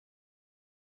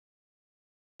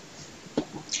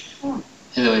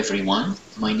Hello everyone,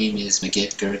 my name is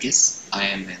Guerguis. I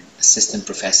am an assistant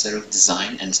professor of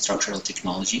design and structural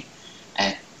technology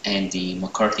and the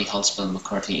McCarthy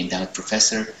Endowed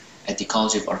Professor at the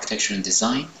College of Architecture and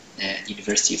Design at the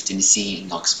University of Tennessee in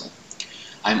Knoxville.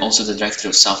 I'm also the director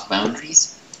of Soft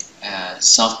Boundaries.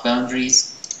 Soft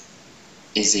Boundaries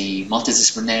is a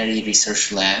multidisciplinary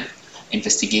research lab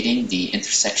investigating the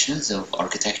intersections of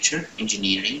architecture,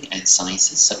 engineering, and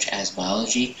sciences such as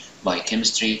biology,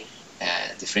 biochemistry,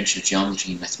 differential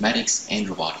geometry, mathematics, and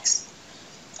robotics.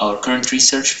 Our current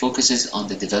research focuses on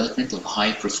the development of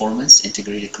high-performance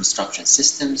integrated construction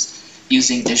systems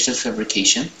using digital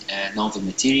fabrication, novel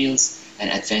materials,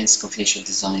 and advanced computational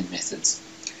design methods.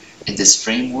 In this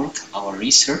framework, our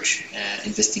research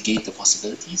investigates the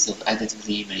possibilities of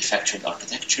additively manufactured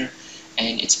architecture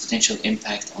and its potential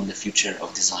impact on the future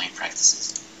of design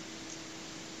practices.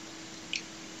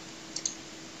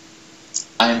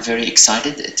 I am very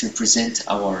excited to present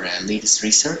our latest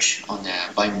research on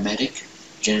Biomimetic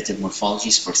generative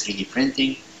morphologies for 3D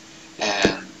printing.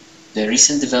 The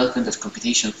recent development of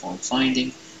computational form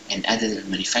finding and additive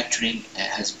manufacturing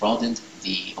has broadened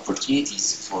the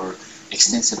opportunities for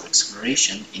extensive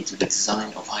exploration into the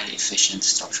design of highly efficient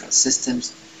structural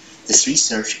systems. This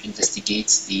research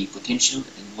investigates the potential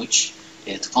in which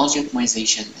topology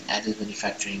optimization and additive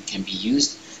manufacturing can be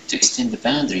used to extend the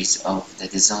boundaries of the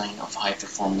design of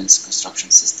high-performance construction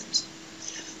systems.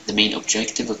 The main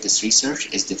objective of this research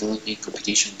is developing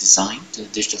computational design to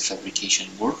digital fabrication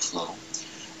workflow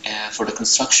for the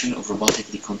construction of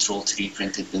robotically controlled 3D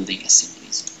printed building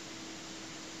assemblies.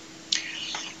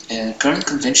 Current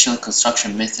conventional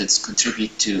construction methods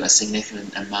contribute to a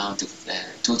significant amount of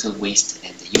total waste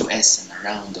in the US and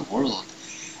around the world,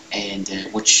 and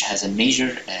which has a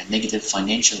major negative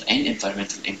financial and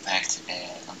environmental impact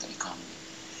on the economy.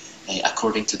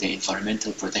 According to the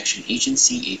Environmental Protection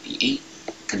Agency, EPA,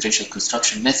 conventional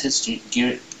construction methods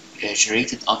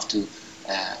generated up to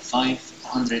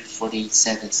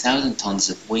 547,000 tons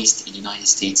of waste in the United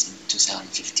States in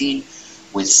 2015,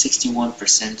 with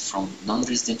 61% from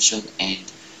non-residential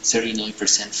and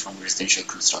 39% from residential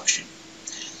construction.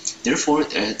 Therefore,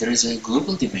 there is a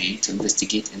global demand to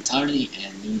investigate entirely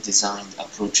new designed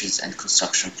approaches and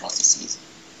construction processes.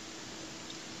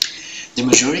 The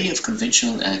majority of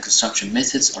conventional construction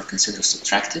methods are considered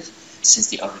subtractive, since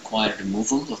they are required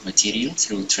removal of material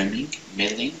through trimming,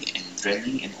 milling, and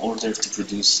drilling in order to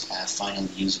produce a final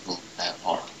usable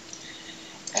part.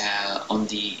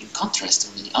 In contrast,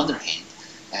 on the other hand,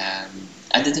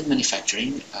 additive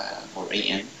manufacturing, or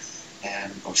AM,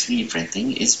 or 3D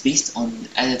printing is based on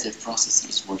additive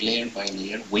processes, or layer by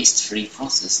layer waste-free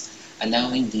process,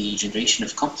 allowing the generation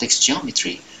of complex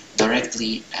geometry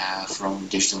directly from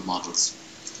digital models.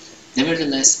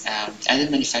 Nevertheless,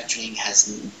 additive manufacturing has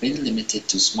been limited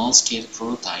to small-scale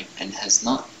prototype and has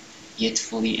not yet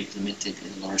fully implemented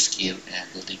in large-scale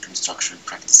building construction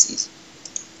practices.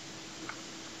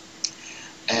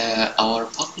 Our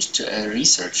published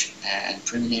research and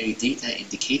preliminary data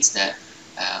indicates that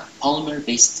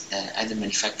polymer-based additive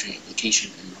manufacturing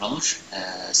application in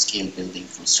large-scale building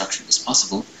construction is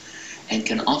possible and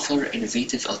can offer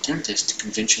innovative alternatives to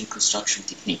conventional construction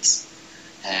techniques.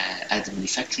 Additive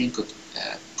manufacturing could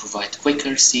provide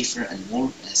quicker, safer, and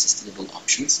more sustainable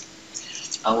options.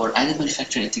 Our Additive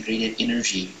Manufacturing Integrated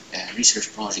Energy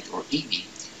Research Project, or AMI,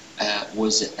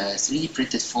 was a 3D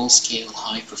printed full-scale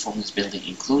high-performance building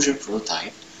enclosure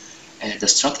prototype. The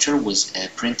structure was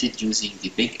printed using the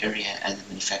Big Area Additive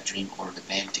Manufacturing, or the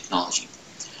BAM technology.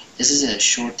 This is a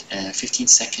short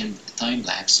 15-second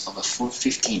time-lapse of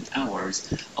 15 hours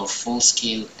of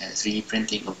full-scale 3D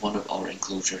printing of one of our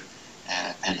enclosure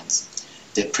panels.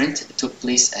 The print took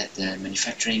place at the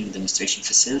Manufacturing Demonstration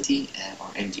Facility,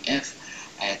 or MDF,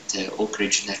 at Oak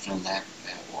Ridge National Lab,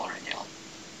 ORNL.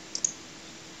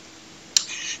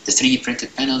 The 3D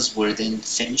printed panels were then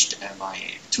finished by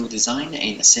True Design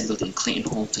and assembled in clean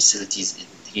home facilities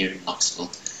here in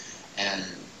Knoxville.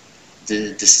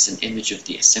 This is an image of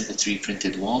the assembled 3D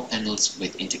printed wall panels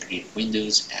with integrated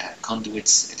windows,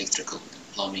 conduits, electrical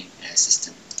and plumbing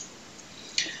system.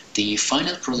 The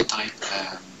final prototype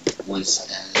was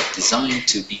designed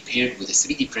to be paired with a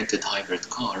 3D printed hybrid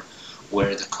car,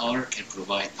 where the car can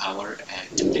provide power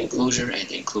to the enclosure, and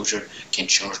the enclosure can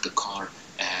charge the car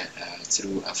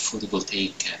through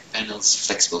photovoltaic panels,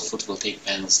 flexible photovoltaic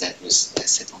panels that was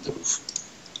set on the roof.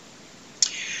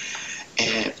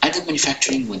 Additive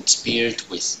manufacturing, when paired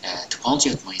with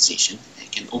topology optimization,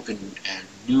 can open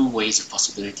new ways of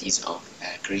possibilities of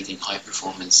creating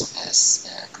high-performance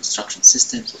construction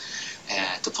systems.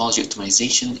 Topology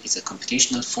optimization is a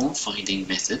computational form-finding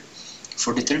method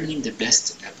for determining the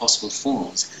best possible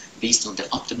forms based on the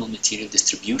optimal material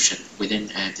distribution within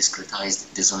a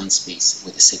discretized design space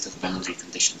with a set of boundary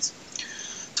conditions.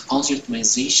 Topology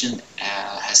optimization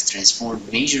has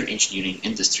transformed major engineering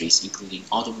industries, including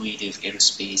automotive,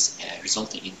 aerospace,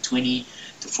 resulting in 20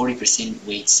 to 40%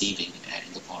 weight saving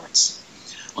in the parts.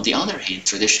 On the other hand,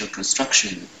 traditional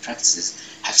construction practices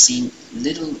have seen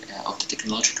little of the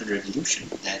technological revolution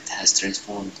that has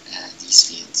transformed these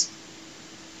fields.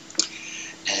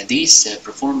 These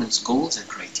performance goals and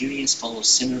criteria follow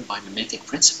similar biomimetic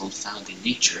principles found in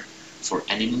nature for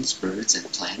animals, birds,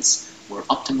 and plants, where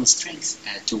optimal strength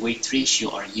to weight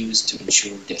ratio are used to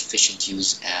ensure the efficient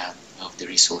use of the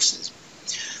resources.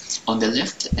 On the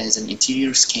left is an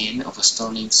interior scan of a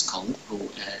starling skull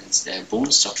whose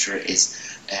bone structure is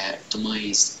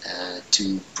optimized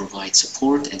to provide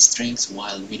support and strength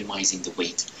while minimizing the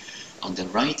weight. On the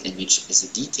right image is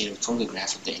a detailed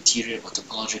photograph of the interior of a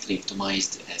topologically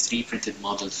optimized 3D printed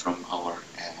model from our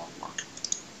work.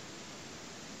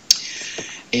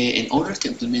 In order to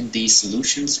implement these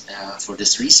solutions for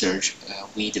this research,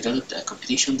 we developed a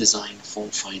computational design form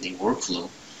finding workflow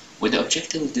with the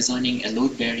objective of designing a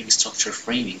load-bearing structure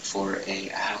framing for a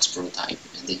house prototype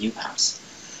in the U house.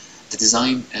 The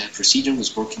design procedure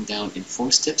was broken down in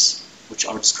 4 steps, which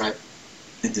are described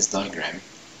in this diagram.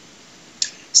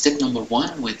 Step number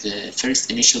 1 with the first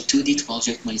initial 2D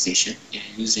topology optimization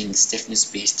using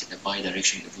stiffness-based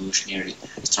bidirectional evolutionary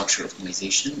structure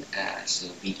optimization, so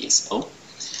BSO.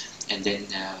 And then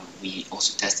we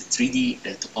also tested 3D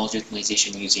topology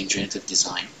optimization using generative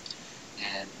design.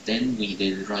 And then we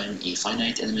will run a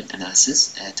finite element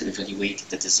analysis to evaluate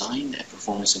the design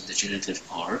performance of the generative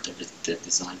part, of the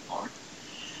design part.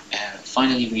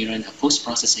 Finally, we run a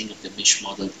post-processing of the mesh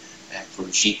model for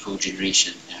G-code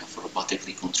generation for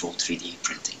robotically controlled 3D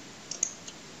printing.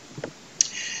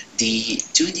 The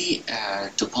 2D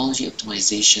topology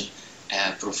optimization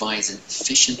provides an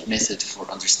efficient method for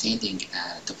understanding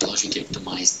topologically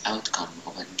optimized outcome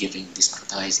of a given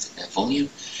discretized volume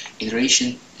in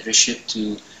relationship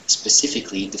to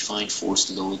specifically defined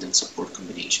force, load, and support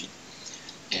combination.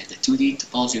 The 2D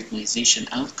topology optimization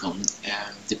outcome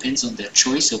depends on the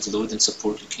choice of load and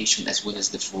support location as well as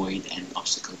the void and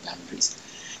obstacle boundaries.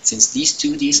 Since these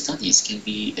 2D studies can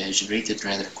be generated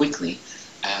rather quickly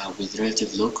with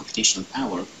relative low computational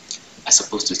power, as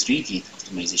opposed to 3D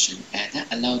optimization, that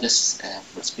allowed us,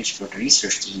 especially for the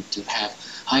research team, to have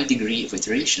high degree of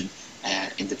iteration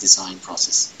in the design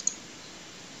process.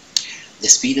 The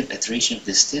speed of iteration of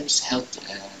the steps helped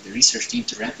the research team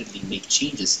to rapidly make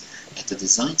changes at the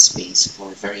design space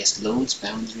for various loads,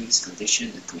 boundaries,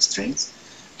 conditions, and constraints.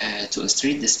 To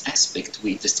illustrate this aspect,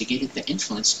 we investigated the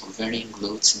influence of varying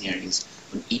load scenarios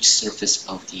on each surface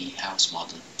of the house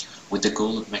model, with the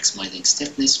goal of maximizing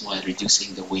stiffness while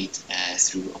reducing the weight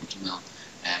through optimal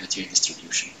material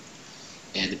distribution.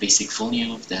 The basic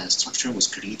volume of the structure was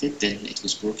created, then it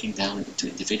was broken down into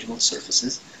individual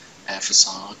surfaces,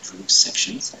 facade, roofs,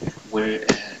 sections, were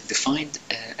defined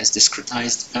as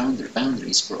discretized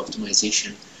boundaries for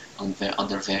optimization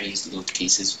under various load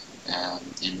cases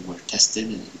and were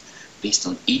tested based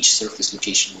on each surface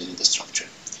location within the structure.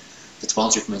 The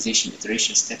topology optimization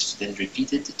iteration steps then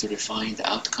repeated to refine the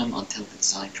outcome until the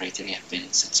design criteria have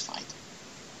been satisfied.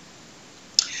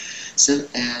 So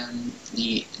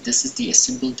this is the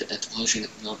assembled topologically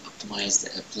optimized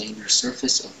planar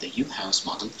surface of the U-house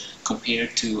model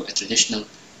compared to a traditional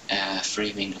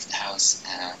framing of the house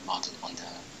model on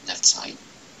the left side.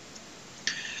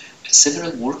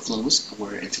 Several workflows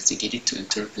were investigated to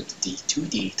interpret the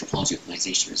 2D topology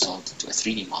optimization result to a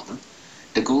 3D model.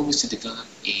 The goal was to develop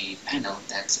a panel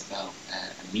that's about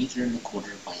 1.25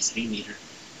 meters by 3 meter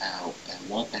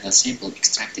wall panel sample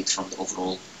extracted from the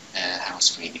overall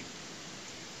house framing.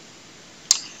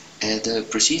 The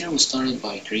procedure was started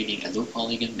by creating a low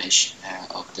polygon mesh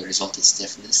of the resultant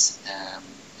stiffness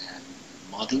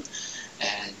model.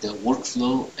 The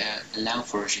workflow allowed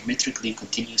for geometrically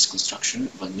continuous construction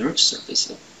of a NURB surface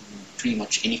of pretty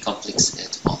much any complex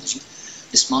topology.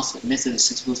 This method is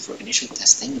suitable for initial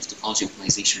testing of topology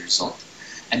optimization result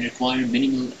and require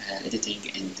minimal editing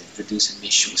and produce a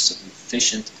mesh with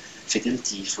sufficient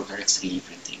fidelity for direct 3D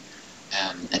printing.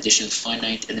 Additional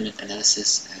finite element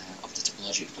analysis of the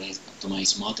topology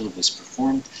optimized model was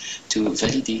performed to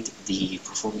validate the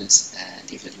performance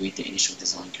and evaluate the initial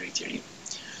design criteria.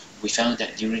 We found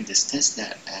that during this test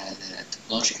that the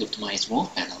topologically optimized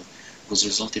wall panel was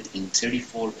resulted in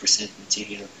 34%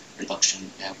 material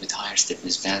reduction with higher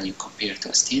stiffness value compared to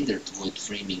a standard wood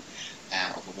framing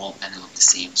of a wall panel of the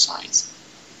same size.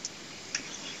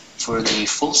 For the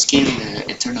full-scale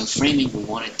internal framing, we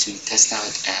wanted to test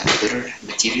out a better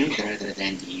material rather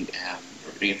than the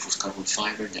reinforced carbon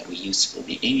fiber that we used for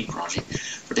the AMI project.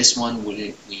 For this one,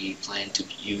 we plan to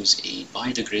use a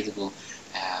biodegradable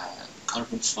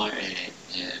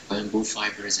bamboo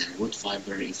fibers and wood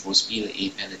fiber reinforced PLA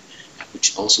pellet,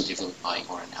 which also developed by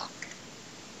RNL.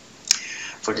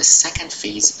 For the second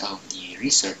phase of the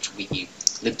research, we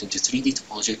looked into 3D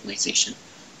topology optimization,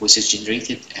 which is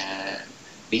generated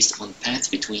based on path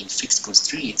between fixed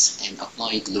constraints and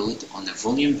applied load on a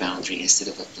volume boundary instead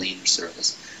of a planar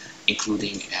surface,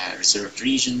 including reserved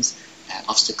regions,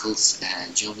 obstacles,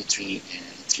 geometry, and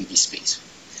 3D space.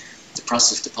 The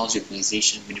process of topology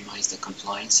optimization minimized the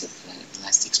compliance of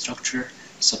elastic structure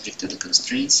subject to the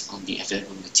constraints on the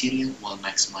available material while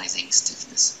maximizing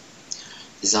stiffness.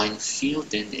 Design field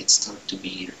then it started to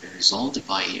be resolved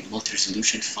by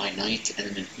multi-resolution finite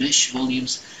element mesh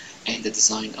volumes, and the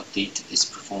design update is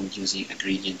performed using a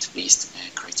gradient-based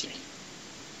criteria.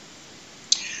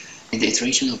 In the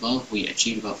iteration above, we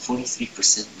achieved about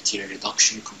 43% material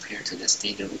reduction compared to the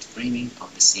standard wood framing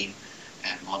of the same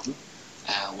model.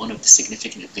 One of the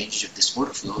significant advantages of this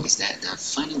workflow is that the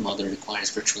final model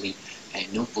requires virtually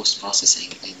no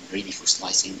post-processing and ready for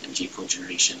slicing and G-code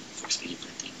generation for 3D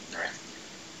printing directly.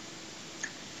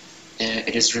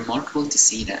 It is remarkable to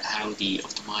see that how the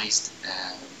optimized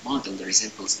model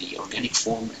resembles the organic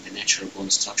form and the natural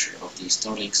bone structure of the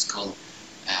starling skull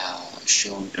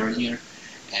shown earlier.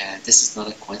 This is not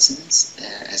a coincidence,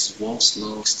 as Wall's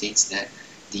law states that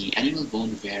the animal bone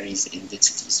varies in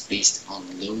densities based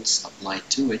on loads applied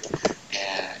to it,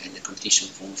 and the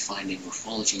computational form finding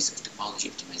morphologies of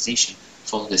topology optimization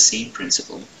follow the same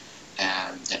principle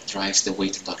that drives the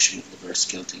weight reduction of the burst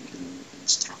skeleton in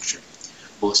structure.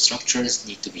 Both structures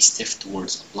need to be stiff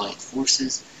towards applied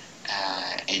forces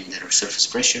and their surface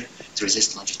pressure to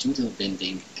resist longitudinal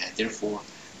bending, therefore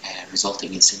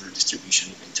resulting in similar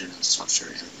distribution of internal structure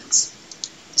elements.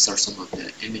 These are some of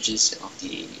the images of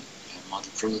the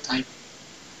model prototype.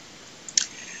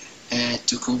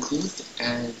 To conclude,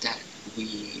 that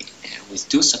we, with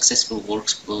two successful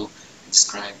workflows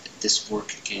described, this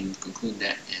work can conclude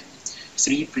that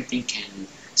 3D printing can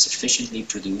sufficiently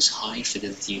produce high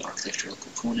fidelity architectural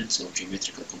components or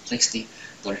geometrical complexity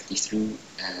directly through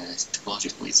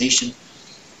topology optimization.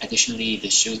 Additionally,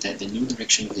 this shows that the new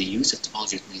direction of the use of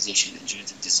topology optimization and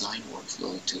generative design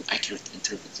workflow to accurate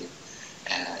interpretive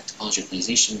topology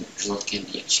optimization result can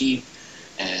be achieved.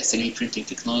 3D printing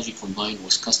technology combined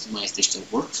with customized digital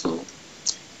workflow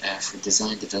for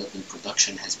design, development,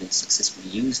 production has been successfully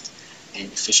used and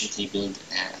efficiently build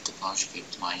a topologically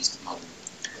optimized model.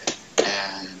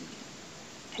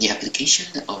 The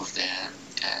application of the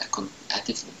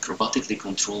robotically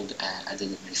controlled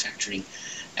additive manufacturing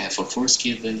for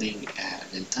full-scale building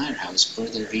the entire house,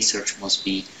 further research must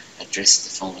be addressed the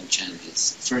following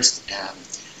challenges. First,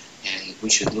 we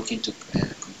should look into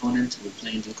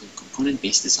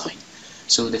component-based design.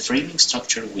 So the framing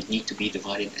structure would need to be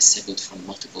divided and assembled from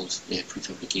multiple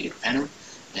prefabricated panels,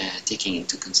 taking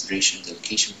into consideration the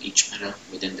location of each panel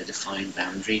within the defined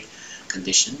boundary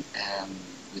condition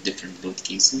with different load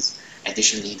cases.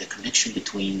 Additionally, the connection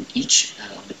between each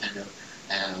of the panel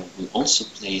will also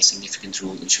play a significant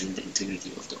role in ensuring the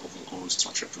integrity of the overall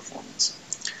structure performance.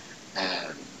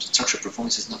 Structural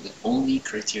performance is not the only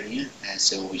criteria,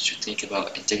 so we should think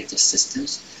about integrative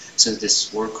systems. So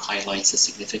this work highlights the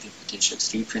significant potential of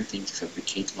 3D printing to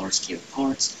fabricate large-scale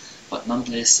parts, but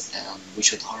nonetheless, we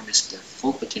should harness the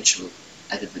full potential of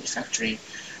additive manufacturing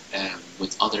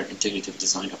with other integrative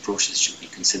design approaches should be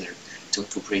considered to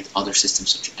incorporate other systems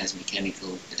such as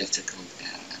mechanical, electrical,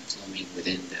 and plumbing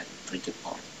within the printed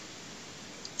part.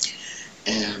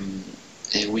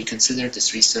 We consider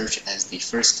this research as the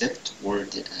first step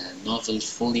toward a novel,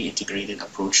 fully integrated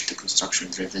approach to construction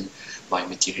driven by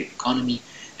material economy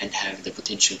and have the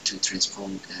potential to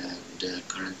transform the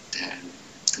current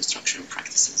construction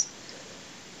practices.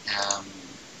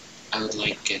 I would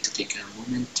like to take a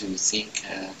moment to thank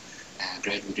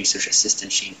graduate research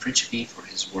assistant Shane Principe for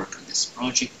his work on this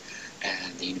project,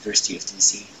 and the University of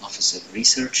Tennessee Office of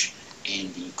Research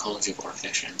and the College of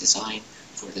Architecture and Design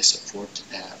for the support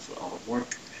for our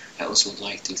work. I also would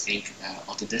like to thank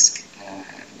Autodesk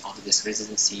and Autodesk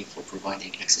Residency for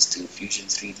providing access to Fusion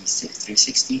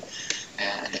 360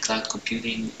 and the cloud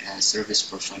computing service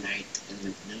for finite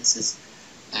element analysis.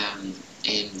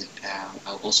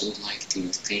 I also would like to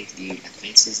thank the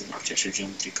Advances in Architecture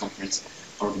Geometry Conference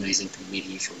organizing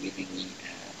committee for giving me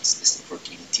this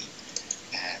opportunity.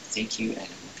 Thank you, and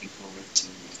I'm looking forward to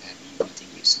meeting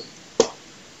you soon.